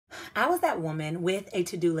I was that woman with a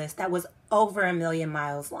to-do list that was over 1,000,000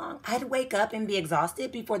 miles long. I'd wake up and be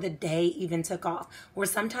exhausted before the day even took off, or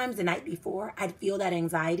sometimes the night before, I'd feel that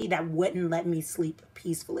anxiety that wouldn't let me sleep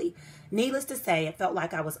peacefully. Needless to say, it felt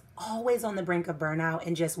like I was always on the brink of burnout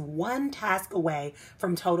and just one task away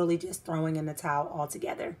from totally just throwing in the towel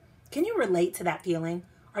altogether. Can you relate to that feeling?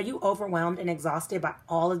 Are you overwhelmed and exhausted by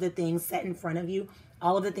all of the things set in front of you,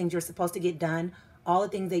 all of the things you're supposed to get done, all the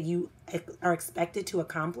things that you are expected to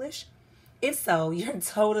accomplish? If so, you're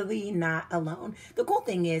totally not alone. The cool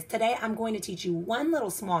thing is, today I'm going to teach you one little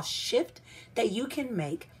small shift that you can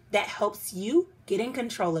make that helps you get in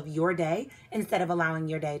control of your day instead of allowing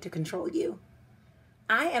your day to control you.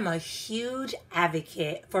 I am a huge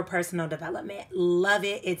advocate for personal development. Love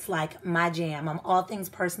it. It's like my jam. I'm all things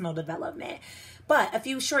personal development. But a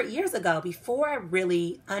few short years ago, before I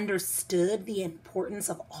really understood the importance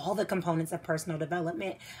of all the components of personal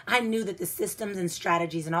development, I knew that the systems and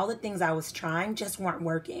strategies and all the things I was trying just weren't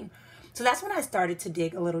working. So that's when I started to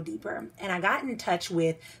dig a little deeper, and I got in touch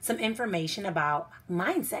with some information about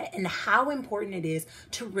mindset and how important it is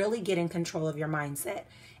to really get in control of your mindset.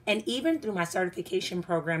 And even through my certification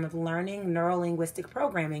program of learning neuro-linguistic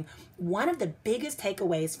programming, one of the biggest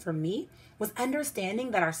takeaways for me was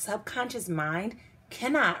understanding that our subconscious mind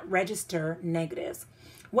cannot register negatives.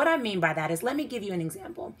 What I mean by that is, let me give you an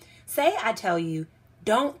example. Say I tell you,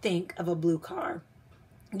 don't think of a blue car.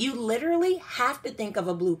 You literally have to think of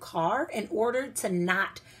a blue car in order to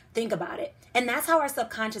not think about it. And that's how our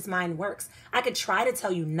subconscious mind works. I could try to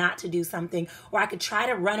tell you not to do something, or I could try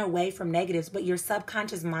to run away from negatives, but your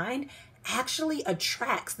subconscious mind actually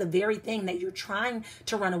attracts the very thing that you're trying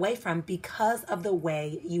to run away from because of the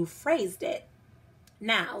way you phrased it.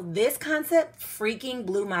 Now, this concept freaking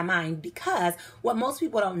blew my mind, because what most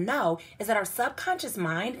people don't know is that our subconscious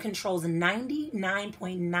mind controls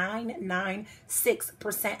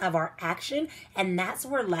 99.996% of our action, and that's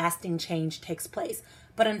where lasting change takes place.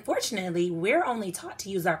 But unfortunately, we're only taught to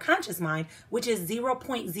use our conscious mind, which is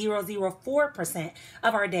 0.004%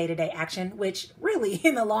 of our day-to-day action, which really,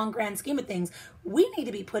 in the long grand scheme of things, we need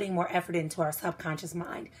to be putting more effort into our subconscious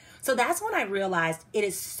mind. So that's when I realized it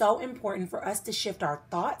is so important for us to shift our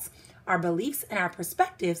thoughts, our beliefs, and our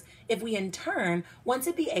perspectives if we in turn want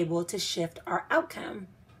to be able to shift our outcome.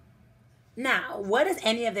 Now, what does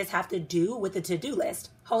any of this have to do with the to-do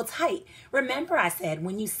list? Hold tight. Remember, I said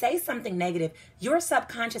when you say something negative, your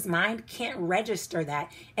subconscious mind can't register that,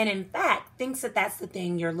 and in fact thinks that that's the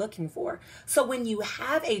thing you're looking for. So when you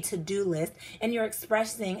have a to-do list and you're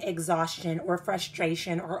expressing exhaustion or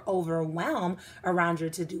frustration or overwhelm around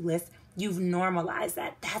your to-do list, you've normalized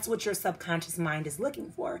that. That's what your subconscious mind is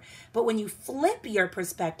looking for. But when you flip your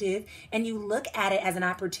perspective and you look at it as an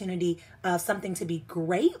opportunity of something to be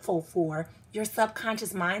grateful for, your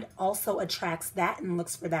subconscious mind also attracts that and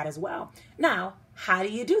looks for that as well. Now, how do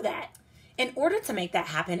you do that? In order to make that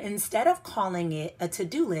happen, instead of calling it a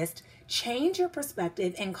to-do list, change your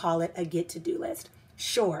perspective and call it a get-to-do list.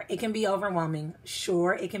 Sure, it can be overwhelming.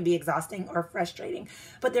 Sure, it can be exhausting or frustrating.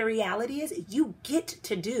 But the reality is, you get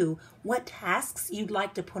to do what tasks you'd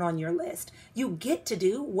like to put on your list. You get to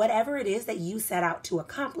do whatever it is that you set out to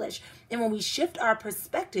accomplish. And when we shift our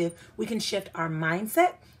perspective, we can shift our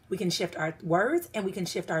mindset, we can shift our words, and we can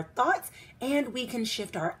shift our thoughts, and we can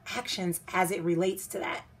shift our actions as it relates to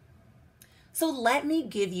that. So let me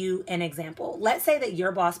give you an example. Let's say that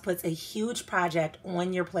your boss puts a huge project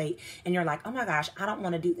on your plate and you're like, oh my gosh, I don't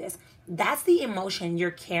want to do this. That's the emotion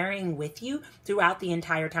you're carrying with you throughout the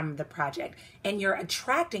entire time of the project. And you're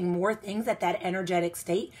attracting more things at that energetic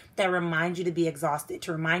state that remind you to be exhausted,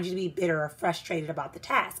 to remind you to be bitter or frustrated about the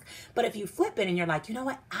task. But if you flip it and you're like, you know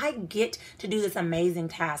what? I get to do this amazing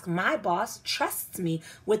task. My boss trusts me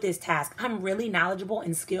with this task. I'm really knowledgeable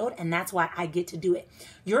and skilled, and that's why I get to do it.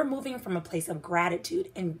 You're moving from a place of gratitude,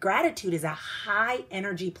 and gratitude is a high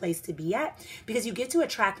energy place to be at because you get to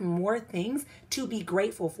attract more things to be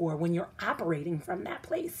grateful for when you're operating from that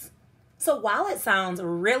place. So while it sounds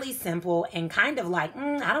really simple and kind of like,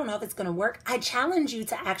 I don't know if it's going to work, I challenge you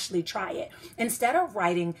to actually try it. Instead of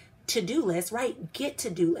writing to-do lists, write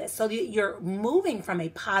get-to-do lists so that you're moving from a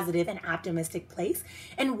positive and optimistic place,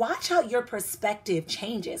 and watch how your perspective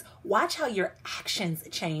changes. Watch how your actions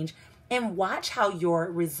change, and watch how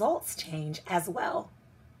your results change as well.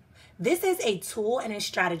 This is a tool and a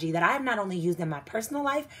strategy that I have not only used in my personal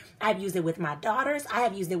life, I've used it with my daughters, I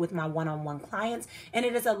have used it with my one-on-one clients, and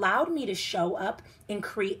it has allowed me to show up in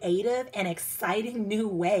creative and exciting new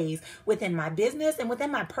ways within my business and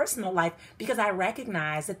within my personal life, because I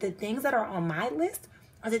recognize that the things that are on my list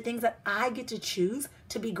are the things that I get to choose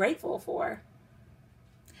to be grateful for.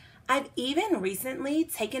 I've even recently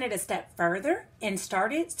taken it a step further and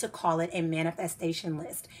started to call it a manifestation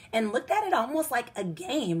list and looked at it almost like a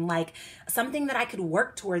game, like something that I could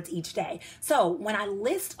work towards each day. So when I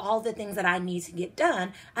list all the things that I need to get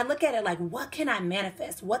done, I look at it like, what can I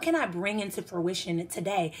manifest? What can I bring into fruition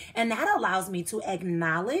today? And that allows me to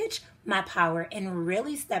acknowledge my power and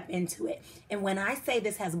really step into it. And when I say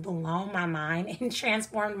this has blown my mind and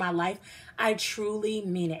transformed my life, I truly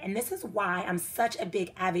mean it. And this is why I'm such a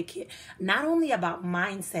big advocate, not only about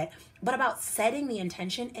mindset, but about setting the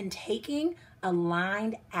intention and taking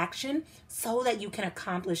aligned action so that you can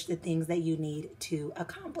accomplish the things that you need to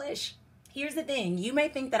accomplish. Here's the thing, you may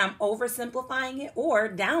think that I'm oversimplifying it or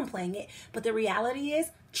downplaying it, but the reality is,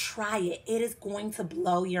 try it. It is going to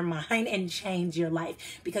blow your mind and change your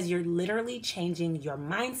life because you're literally changing your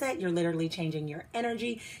mindset, you're literally changing your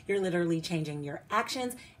energy, you're literally changing your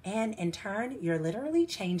actions, and in turn, you're literally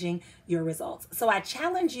changing your results. So I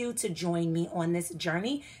challenge you to join me on this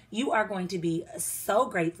journey. You are going to be so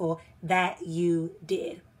grateful that you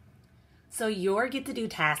did. So your get to do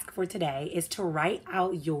task for today is to write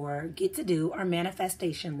out your get to do or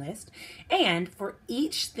manifestation list. And for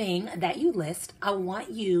each thing that you list, I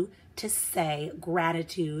want you to say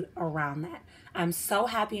gratitude around that. I'm so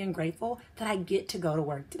happy and grateful that I get to go to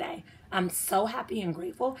work today. I'm so happy and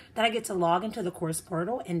grateful that I get to log into the course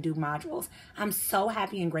portal and do modules. I'm so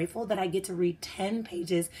happy and grateful that I get to read 10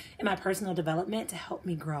 pages in my personal development to help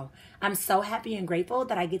me grow. I'm so happy and grateful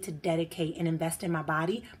that I get to dedicate and invest in my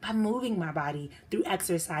body by moving my body through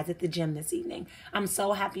exercise at the gym this evening. I'm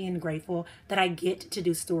so happy and grateful that I get to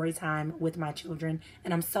do story time with my children.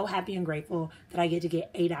 And I'm so happy and grateful that I get to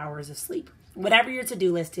get 8 hours of sleep. Whatever your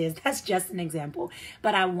to-do list is, that's just an example.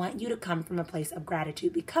 But I want you to come from a place of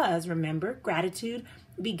gratitude because remember, gratitude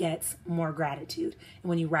begets more gratitude. And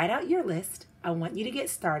when you write out your list, I want you to get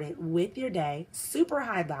started with your day, super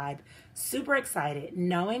high vibe, super excited,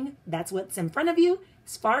 knowing that's what's in front of you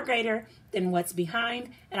is far greater than what's behind.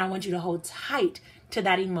 And I want you to hold tight to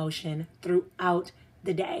that emotion throughout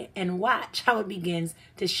the day and watch how it begins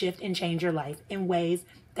to shift and change your life in ways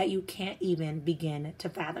that you can't even begin to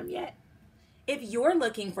fathom yet. If you're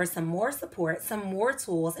looking for some more support, some more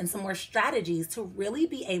tools, and some more strategies to really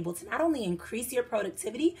be able to not only increase your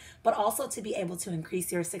productivity, but also to be able to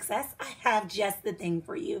increase your success, I have just the thing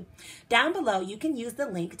for you. Down below, you can use the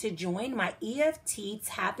link to join my EFT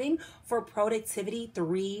Tapping for Productivity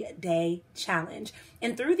 3-Day Challenge.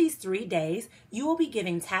 And through these 3 days, you will be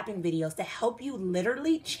getting tapping videos to help you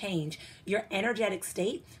literally change your energetic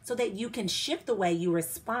state so that you can shift the way you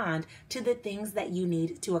respond to the things that you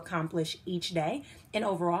need to accomplish each day and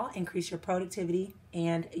overall increase your productivity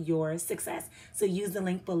and your success. So use the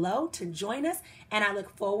link below to join us, and I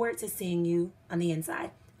look forward to seeing you on the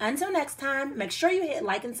inside. Until next time, make sure you hit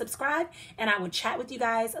like and subscribe, and I will chat with you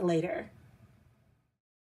guys later.